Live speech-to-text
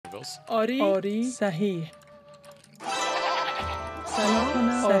skills. آری صحیح.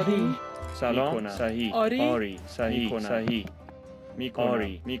 سلام صحیح. سلام صحیح. آری صحیح صحیح.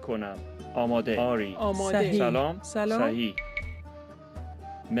 آری میکنم. آماده. آری آماده. سلام صحیح.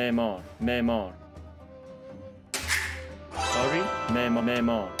 معمار آری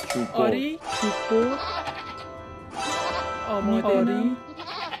معمار چوب آری چوب آماده.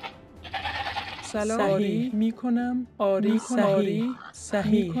 سلام صحیح میکنم. آری صحیح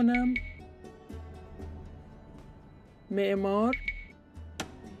میکنم. معمار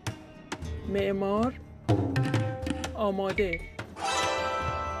آماده.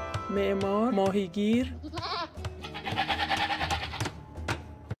 معمار ماهیگیر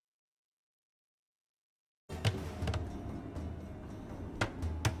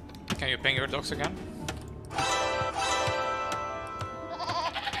Can you ping your dogs again?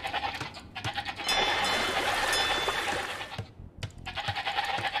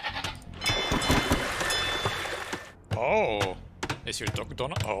 Oh, is your dog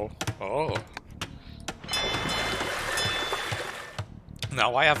done? Oh. Now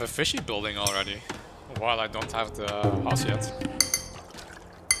I have a fishy building already, while I don't have the house yet.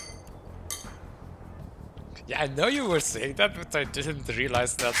 Yeah, I know you were saying that, but I didn't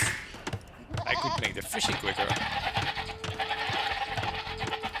realize that I could make the fishing quicker.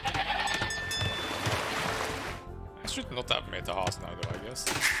 I should not have made the house now, though, I guess.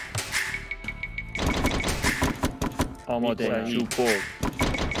 آماده.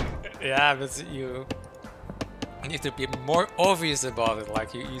 Yeah, but you need to be more obvious about it.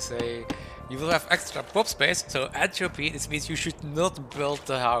 Like you say, you will have extra pop space, so entropy, this means you should not build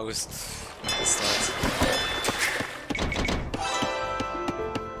the house at the start.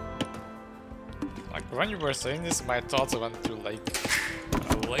 Like when you were saying this, my thoughts went to like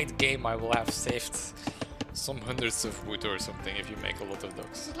a late game I will have saved some hundreds of wood or something if you make a lot of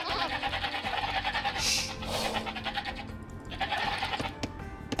dogs.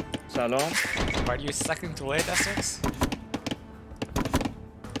 سلام. Are you second to late, Essex?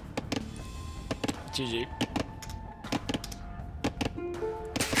 GG.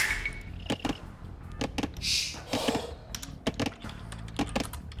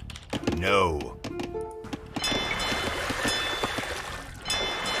 No.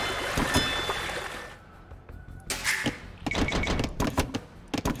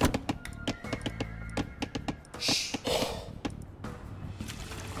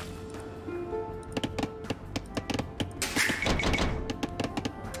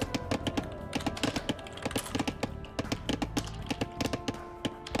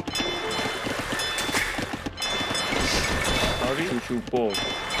 چوب برد.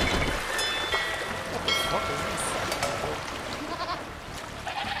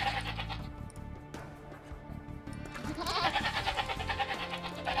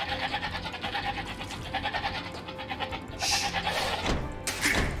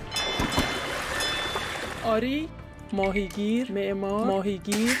 آری ماهیگیر معمار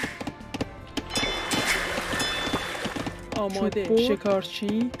ماهیگیر آماده.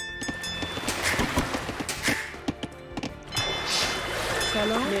 شکارچی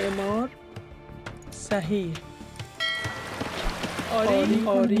سلام معمار صحیح.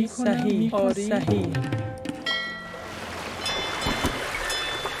 آری صحیح. آری صحیح.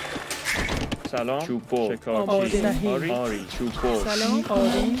 سلام چوب برد. شکارچی آری چوب برد. سلام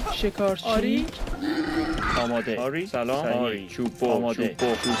آری شکارچی آری آماده. آری سلام آری چوب برد. آماده.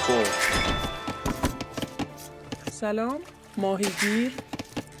 چوب برد. سلام ماهیگیر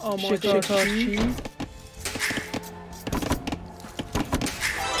آماده. شکارچی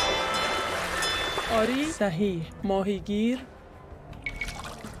آری صحیح. ماهیگیر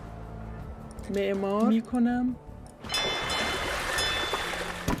معمار میکنم.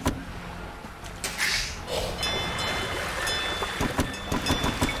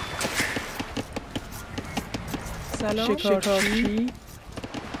 سلام شکارچی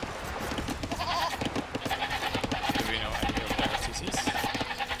Do we know any of their CCs?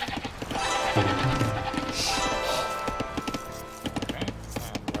 Okay,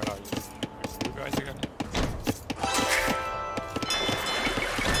 and where are you guys again?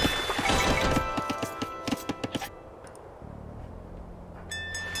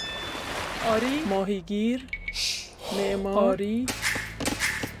 آری ماهیگیر معمار آری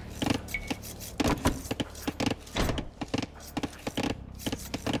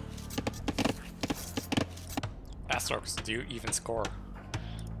Astrox, do you even score?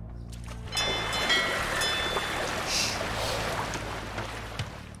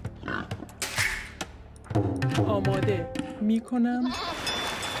 آماده میکنم.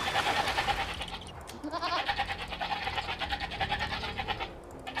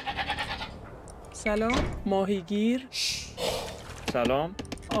 سلام ماهیگیر سلام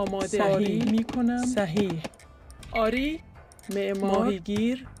آماده آری میکنم صحیح آری معمار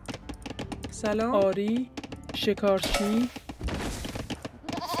ماهیگیر سلام آری شکارچی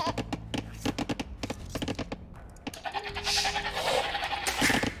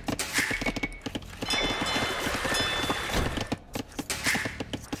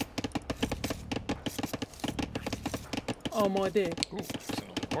آماده Ooh, there's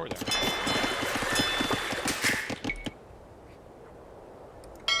another door there.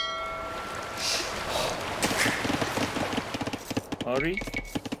 آری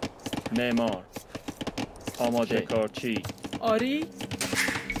معمار آماده شکارچی آری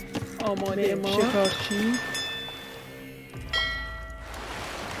آماده معمار شکارچی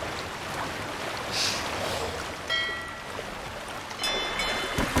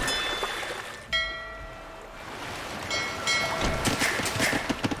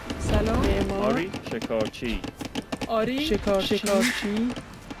سلام معمار آری شکارچی آری شکارچی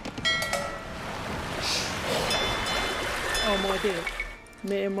آماده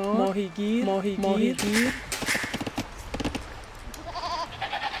معمار ماهیگیر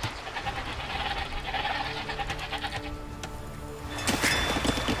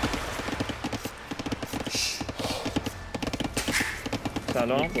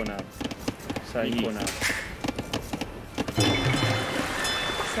سلام کنم صحیح کنم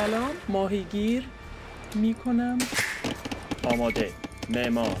سلام ماهیگیر میکنم آماده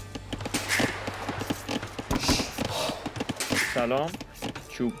معمار سلام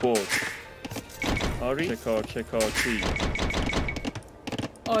چوب برد آری شکارچی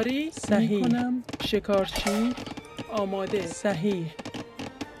آری صحیح میکنم شکارچی آماده صحیح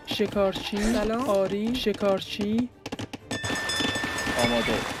شکارچی سلام آری شکارچی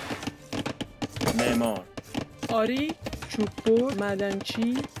آماده معمار آری چوب بر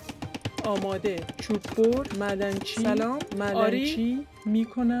معدنچی آماده چوب بر معدنچی سلام معدنچی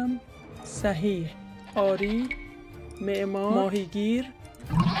میکنم صحیح آری معمار ماهیگیر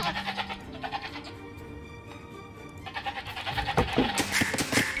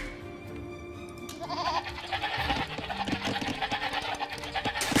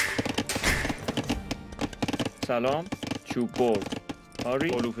سلام چوب برد آری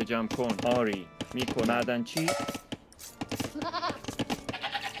علوفه جمع کن آری میکن معدنچی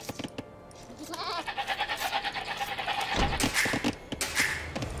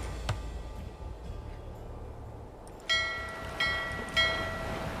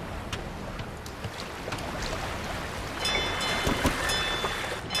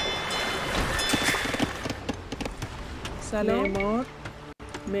سلام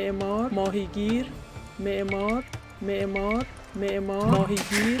معمار ماهیگیر معمار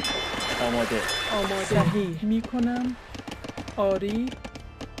ماهیگیر آماده صحیح میکنم آری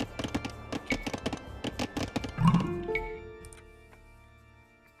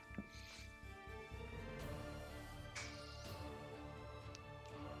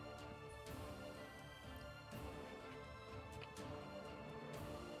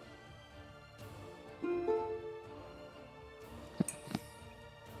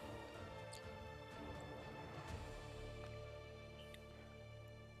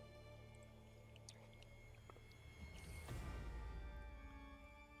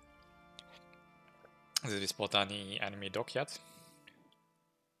Did we spot any enemy dock yet?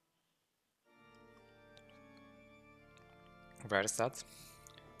 Where is that?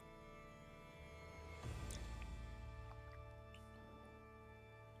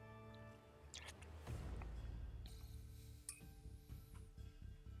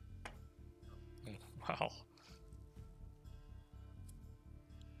 Wow.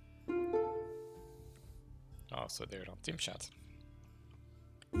 Oh, so they're on team chat.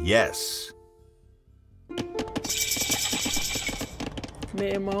 Yes.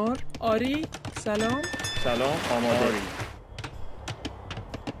 معمار آری سلام آماده آری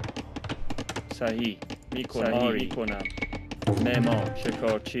صحیح میکنم آری میکنم معمار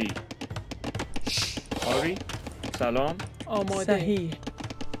شکارچی آری سلام آماده صحیح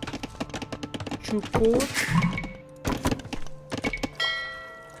چوب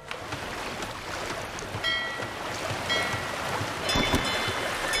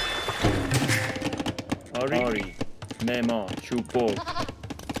بر آری معمار چوب برد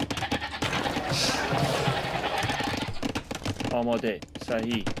آماده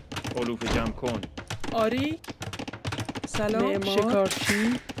صحیح علوفه جمع کن آری سلام معمار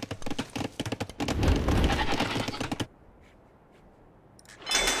شکارچی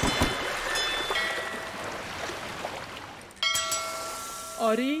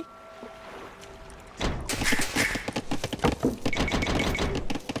آری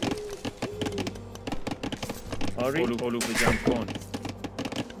آری علوف جمع کن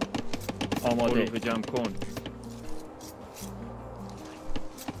آماده علوف جمع کن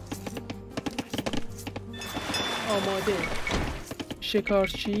آماده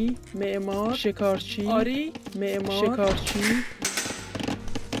شکارچی معمار شکارچی آری معمار شکارچی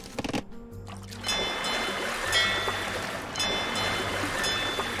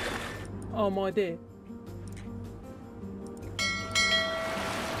آماده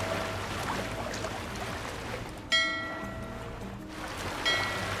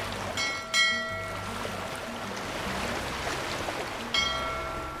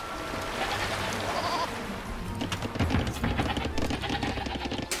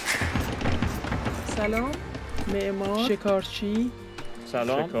سلام معمار شکارچی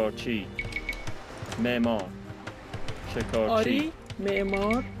سلام شکارچی معمار شکارچی آری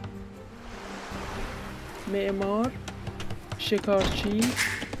معمار معمار شکارچی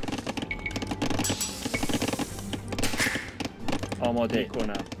آماده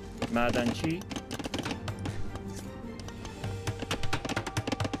کنم معدنچی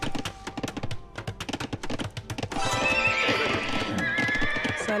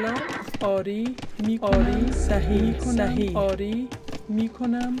سلام آری می آری صحیح صحیح آری می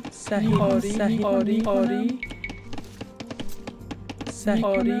کنم صحیح آری صحیح آری آری صحیح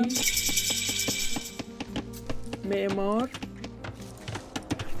آری معمار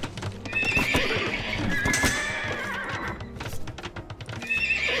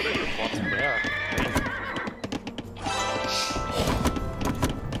What? Where?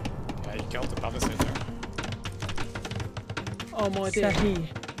 Yeah, you killed the palace in there. آماده صحیح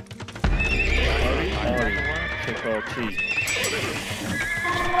آری شکارچی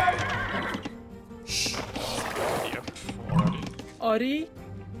Yep, already. آری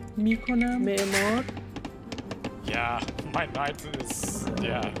می کنم معمار Yeah, my knight is...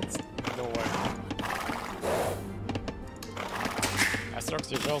 Yeah, it's no way. Astrox,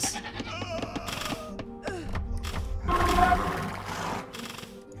 your bills.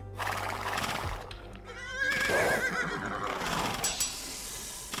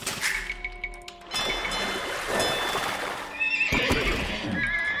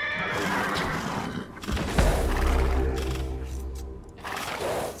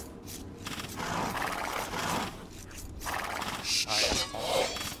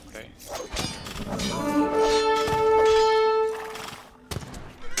 Okay.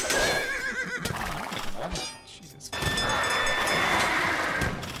 Jesus.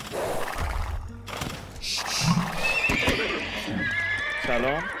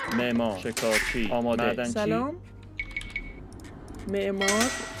 سلام معمار شکارچی آماده معدنچی سلام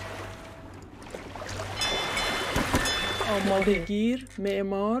معمار آماده گیر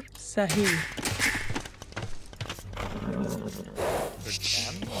معمار صحیح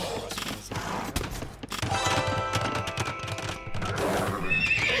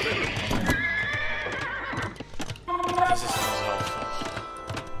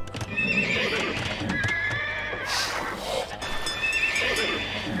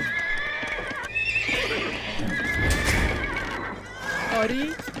آری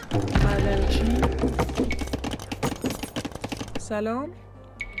معدنچی سلام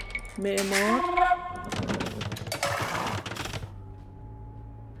معمار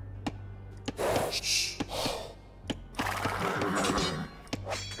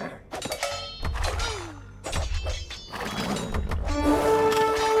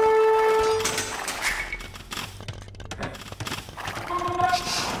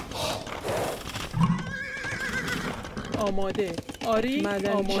آماده آری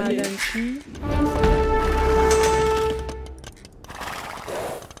معدنچی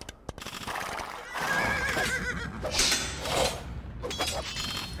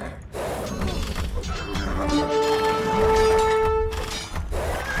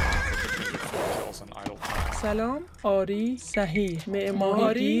سلام آری صحیح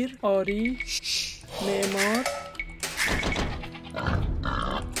معمار گیر آری معمار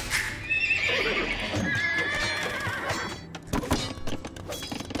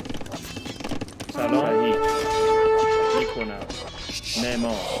سلام صحیح میکنم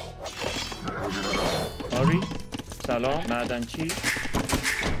معمار آری سلام معدنچی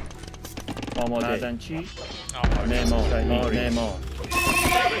آماده معدنچی معمار صحیح معمار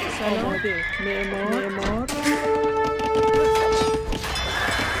سلام معمار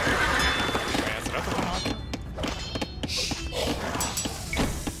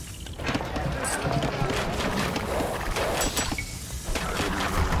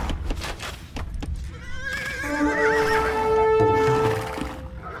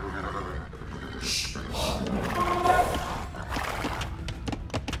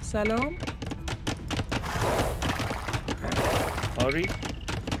سلام آری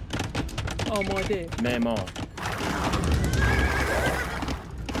آماده معمار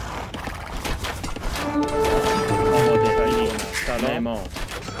آماده صحیح سلام معمار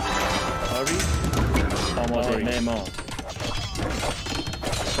آری آماده معمار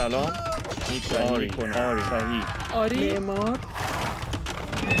سلام آری آری صحیح آری معمار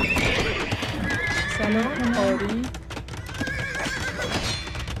سلام آری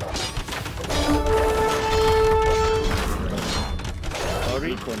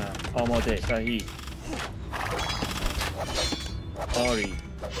آری کنم آماده صحیح آری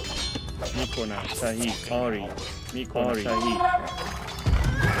میکنم صحیح آری میکنم صحیح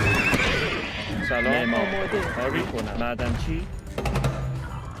سلام آماده آری کنم معدن چی؟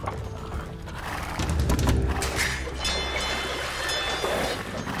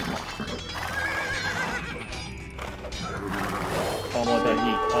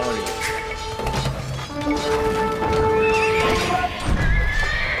 آمادگی آری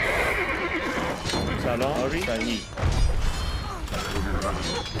سلام آری صحیح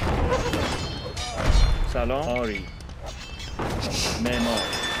سلام آری معمار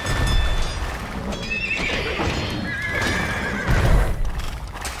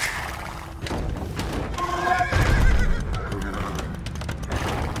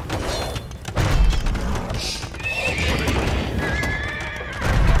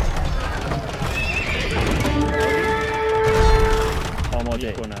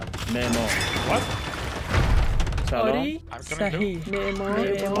آماده کنم معمار سلام آری صحیح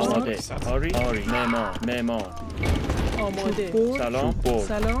معمار آماده آری آری معمار معمار آماده سلام برد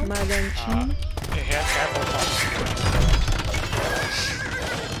سلام معدنچی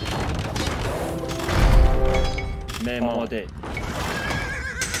معمار آماده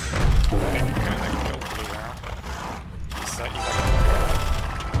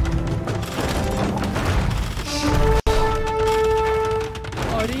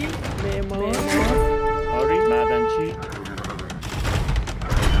آری معمار آری معدنچی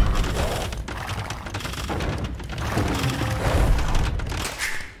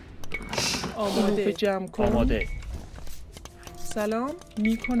آماده جمع کن آماده سلام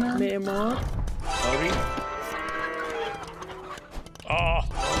میکنم معمار آری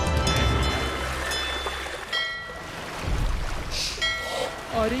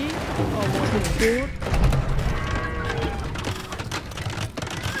آری آماده برد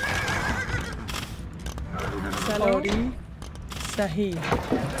سلام آری صحیح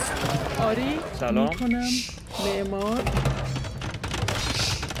آری سلام. میکنم معمار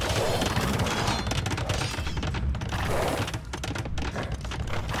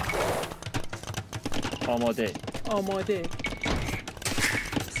آماده آماده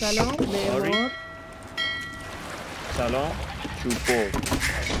سلام آری. معمار سلام چوب برد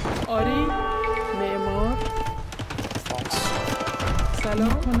آری معمار سلام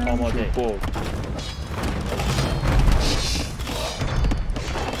کنم آماده برد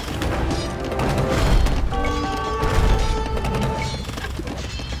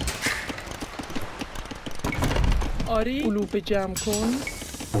آری علوف جمع کن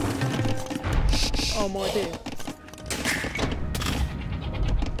آماده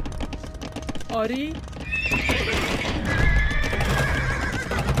آری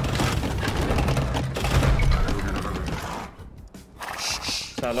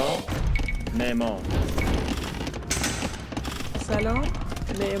سلام معمار سلام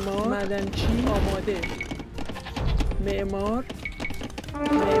معمار معدنچی آماده معمار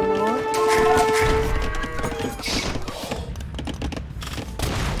معمار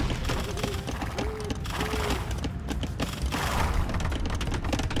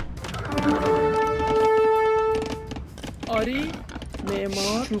آری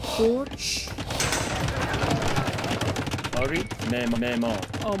معمار چوب‌خور آری معمار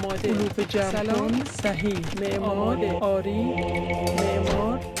آماده علوف جمع کن صحیح معمار آری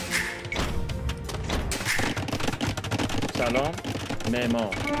معمار سلام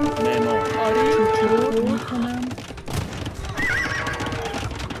معمار معمار آری چوب‌خور میکنم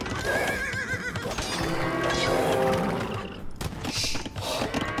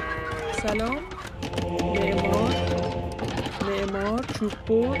سلام معمار معمار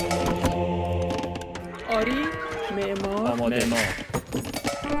چوب‌بر آری معمار آماده معمار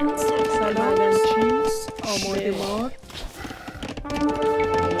سلام چی آماده معمار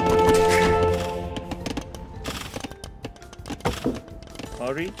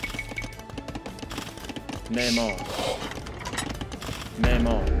آری معمار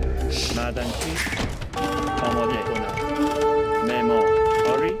معمار معدنچی آماده کنم معمار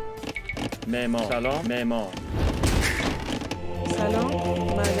آری معمار سلام معمار سلام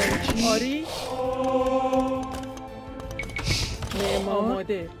معدنچی آری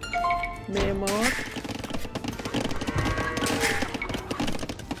آماده معمار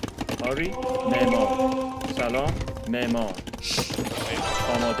آری معمار سلام معمار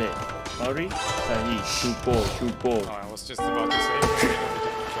آماده آری صحیح چوب بر چوب بر Oh, I was just about to say, we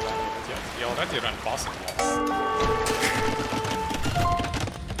didn't kill any of it yet. He already ran bossing walls.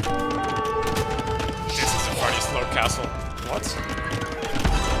 This is a very slow castle. What?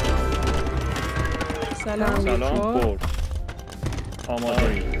 سلام سلام بر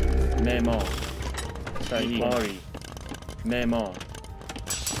آماده معمار صحیح آری معمار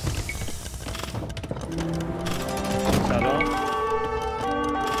سلام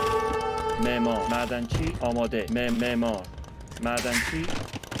معمار معدنچی آماده معمار معدنچی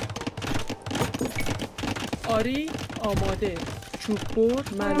آری آماده چوب بر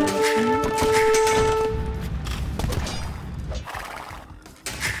معدنچی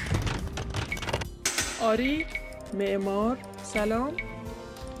آری معمار سلام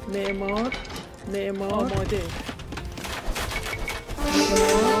معمار معمار آماده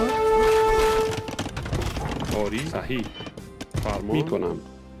معمار آری صحیح فرمان میکنم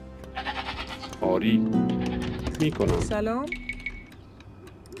آری میکنم سلام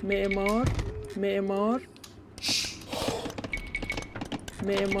معمار معمار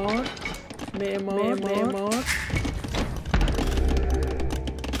معمار معمار معمار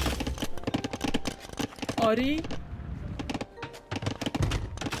آری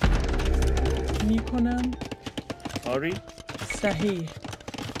میکنم آری صحیح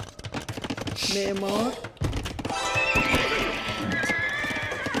معمار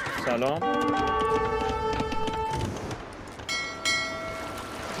سلام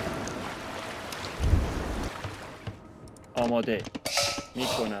آماده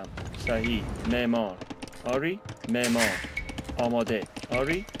میکنم صحیح معمار آری معمار آماده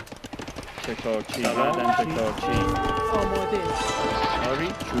آری شکارچی بعدن شکارچی آماده آری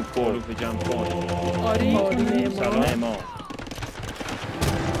چوب بر علوف جمع کن آری سلام معمار معمار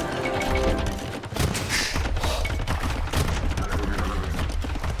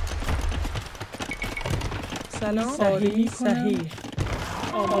سلام صحیح صحیح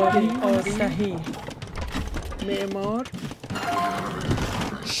آماده آری صحیح معمار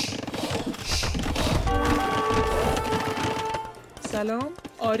سلام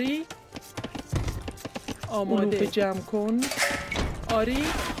آری آماده جمع کن آری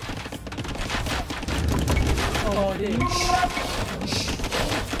آماده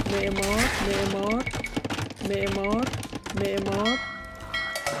معمار معمار معمار معمار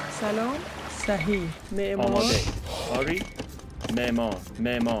سلام صحیح معمار آماده آری معمار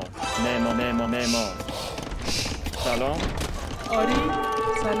معمار معمار معمار معمار سلام آری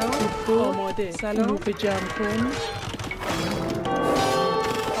سلام آماده سلام حروف جمع کن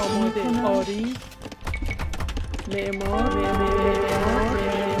آماده آری معمار معمار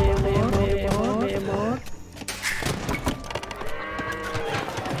معمار معمار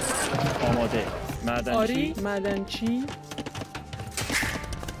آماده معدنچی آری معدنچی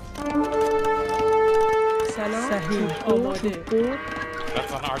سلام صحیح آماده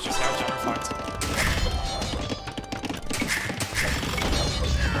That's on Archer's house, I'm fine.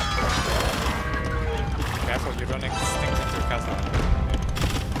 Careful, you're running things into a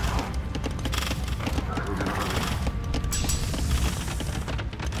castle.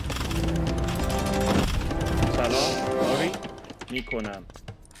 سلام آری میکنم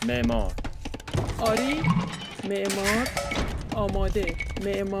معمار آری معمار آماده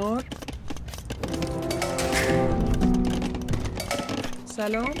معمار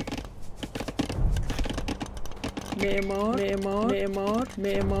سلام معمار معمار معمار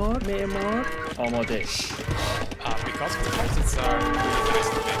معمار معمار آماده Because of the fights, it's really nice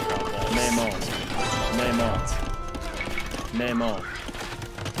to make walls. معمار معمار معمار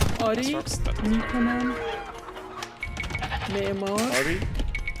آری میکنم معمار آری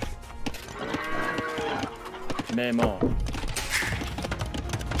معمار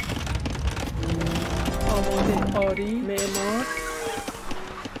آماده آری معمار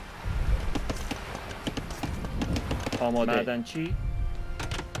آماده معدنچی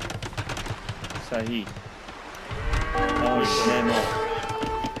صحیح آری معمار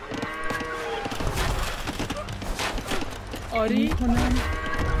آری کنم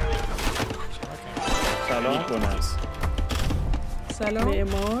سلام کنم سلام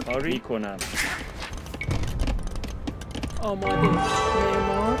معمار آری کنم آماده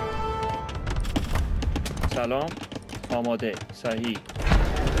معمار سلام آماده صحیح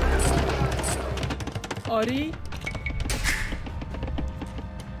آری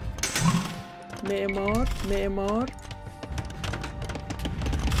معمار معمار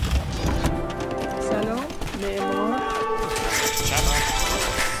سلام معمار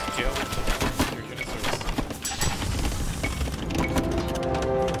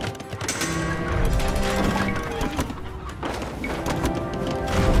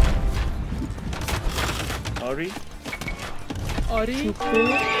آری آری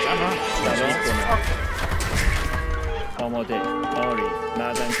سلام کنم آماده آری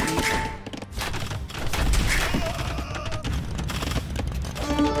معدنچی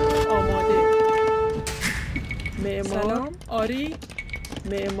آماده معمار سلام آری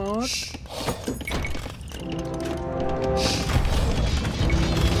معمار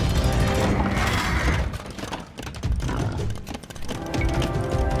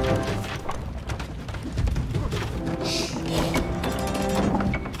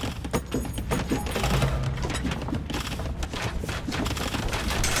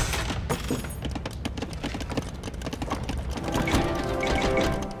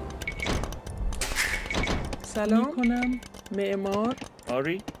سلام میکنم معمار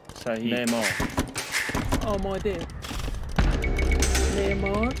آری صحیح معمار آماده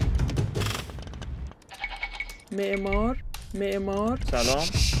معمار معمار معمار سلام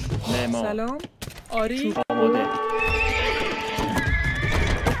معمار سلام آری آماده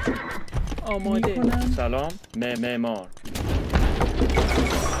آماده میکنم سلام معمار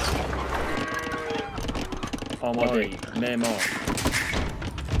آماده معمار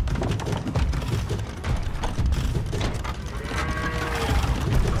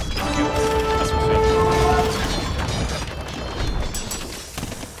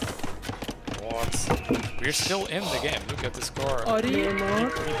We're still in the game. Look at the score. آری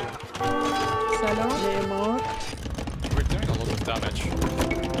معمار سلام معمار We're doing a lot of damage.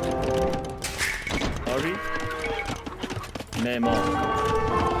 آری معمار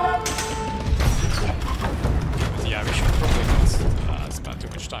But yeah, we should probably not spend too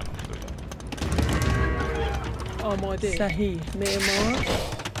much time on doing that. آماده صحیح معمار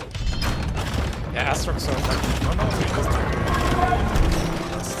Yeah, Astroc's are like, no, we just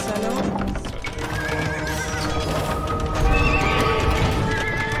سلام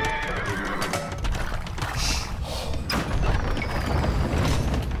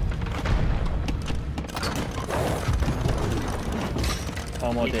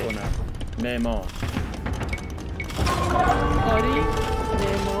آماده معمار آری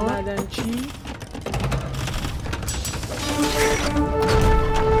معمار معدنچی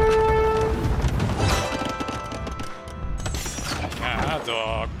Yeah, the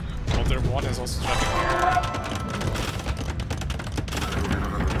other one is also trapping here.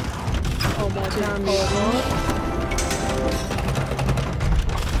 آماده معمار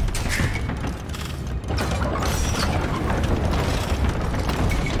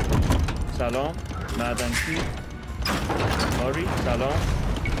سلام معدنچی آری سلام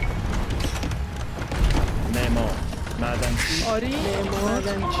معمار معدنچی آری معمار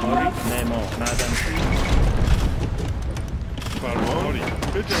معدنچی آری معمار معدنچی فرمانی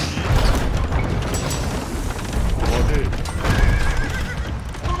بجنگید آماده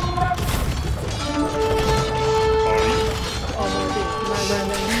آری آماده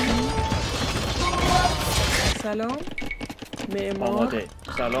معدنچی سلام معمار آماده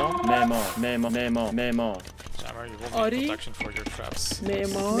سلام معمار معمار معمار معمار Jammer, you will Ori. need protection for your traps.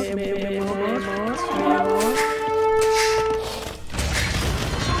 معمار معمار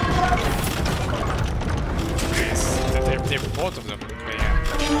Please, they're both of them being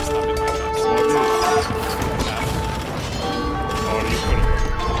actually snapping my traps. آری کنم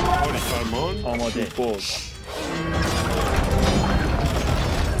آری فرمان آماده برد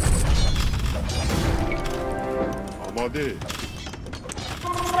آماده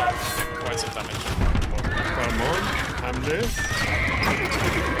Quite some damage. فرمان حمله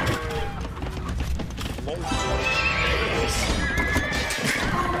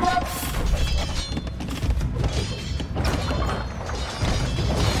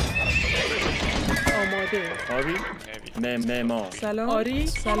آماده آری Maybe. معمار سلام آری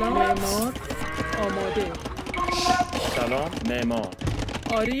سلام معمار آماده سلام معمار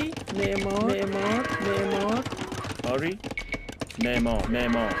آری معمار معمار معمار آری معمار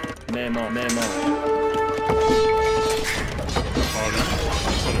معمار معمار معمار آری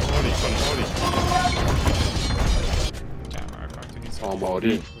کنم آری کنم آری Jammer, I'm going to need some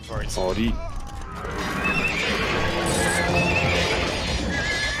آماری very soon. آری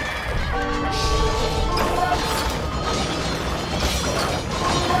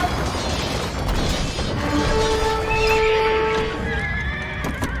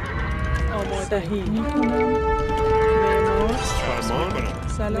آماده میکنم معمار فرمان کنم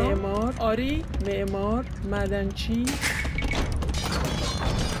سلام معمار آری معمار معدنچی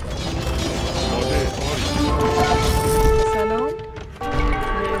آماده آری سلام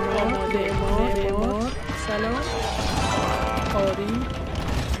معمار معمار سلام آری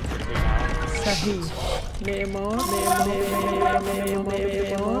صحیح معمار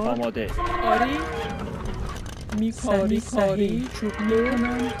معمار آماده آری کاری صحیح چوب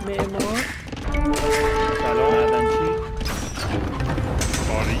میکنم معمار سلام معدنچی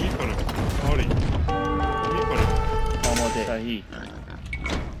کاری میکنم کاری میکنم آماده صحیح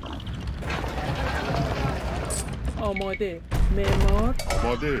آماده معمار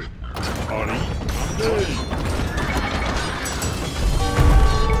آماده کاری حمله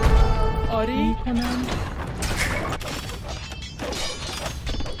آری میکنم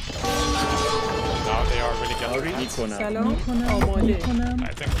Now they are really آری getting it. میکنم سلام میکنم آماده میکنم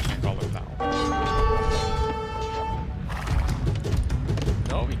I think we can call it down.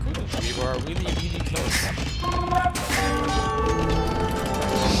 No, we couldn't. We were really, really close.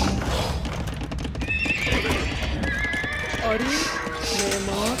 آری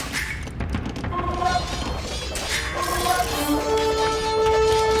معمار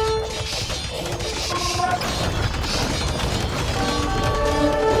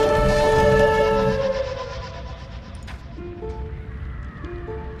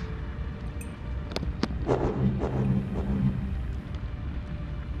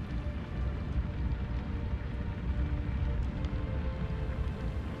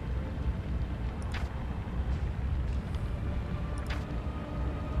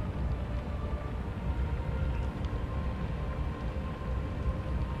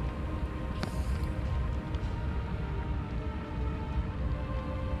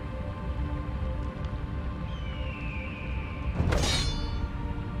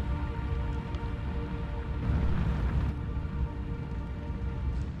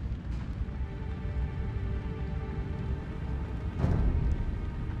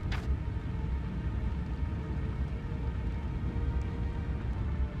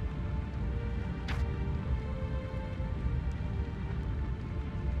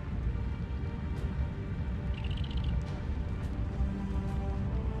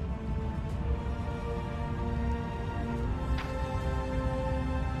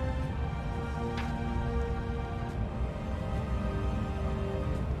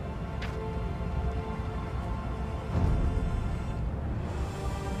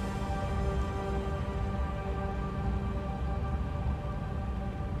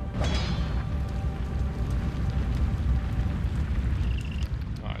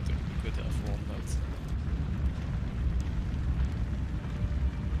I think we could have won that.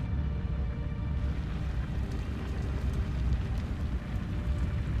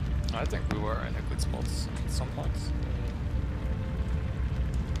 I think we were in a good spot at some points.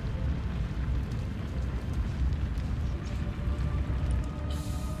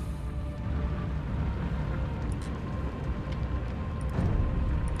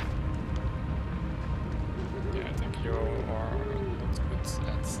 Yeah, I think you are not good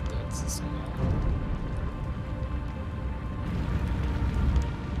at that somehow.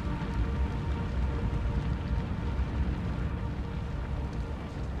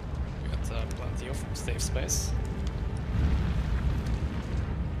 We got plenty of safe space.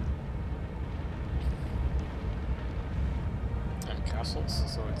 And castles,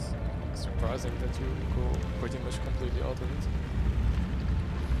 so it's surprising that you go pretty much completely out of it.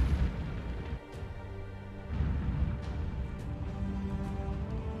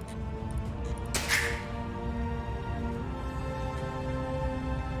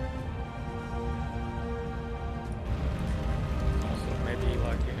 Also, maybe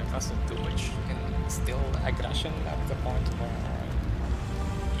like in a fast too much, you can still aggression at the point where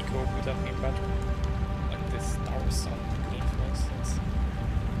eco would have been better. Like this tower sun green, for instance.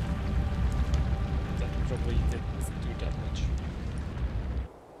 That probably didn't do that much.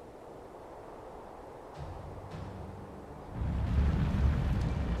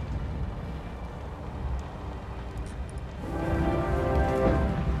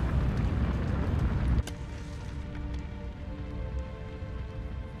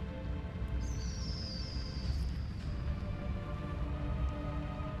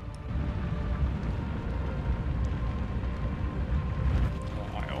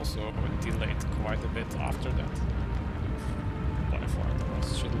 I also delayed quite a bit after that. By far the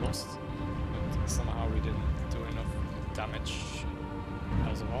most should lost. But somehow we didn't do enough damage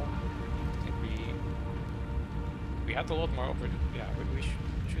as well. I think we had a lot more yeah, we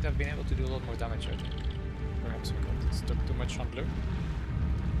should have been able to do a lot more damage, I think. Perhaps we got stuck too much on blue.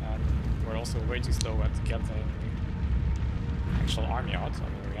 And we're also way too slow at getting actual army out. I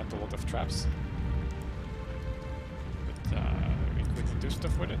mean, we had a lot of traps. But we couldn't do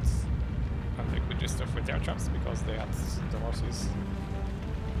stuff with it. And they could do stuff with their traps because they had the horses.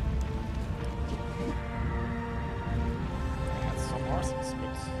 They had some horses,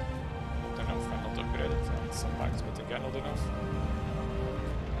 but not enough and not upgraded. And some bags, but again not enough.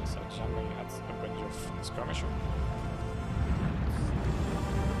 And so Jamie had a bunch of skirmisher.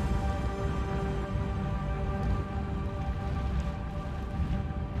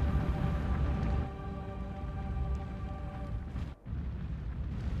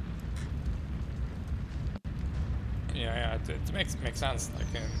 Yeah, it makes sense. Like,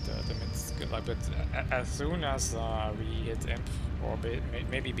 and it's good. Like, but as soon as we hit imp, or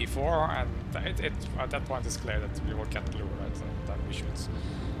maybe before, and it at that point it's clear that we will get blue, right? And then we should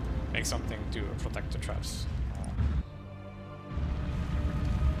make something to protect the traps.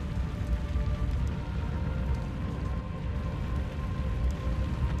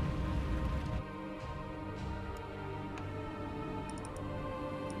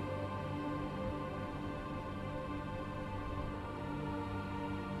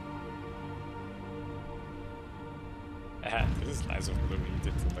 This is nice of Blue, he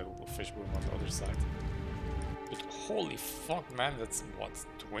did the little fish boom on the other side. But holy fuck, man, that's what,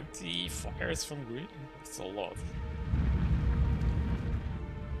 20 fires from green? That's a lot.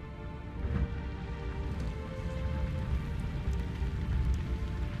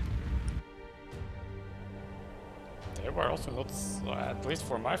 They were also not, at least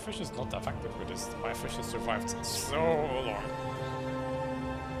for my fishes, not effective with this. My fishes survived so long.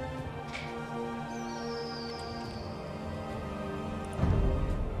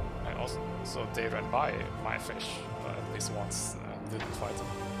 So they ran by my fish at least once and didn't fight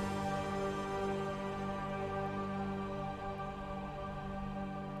them.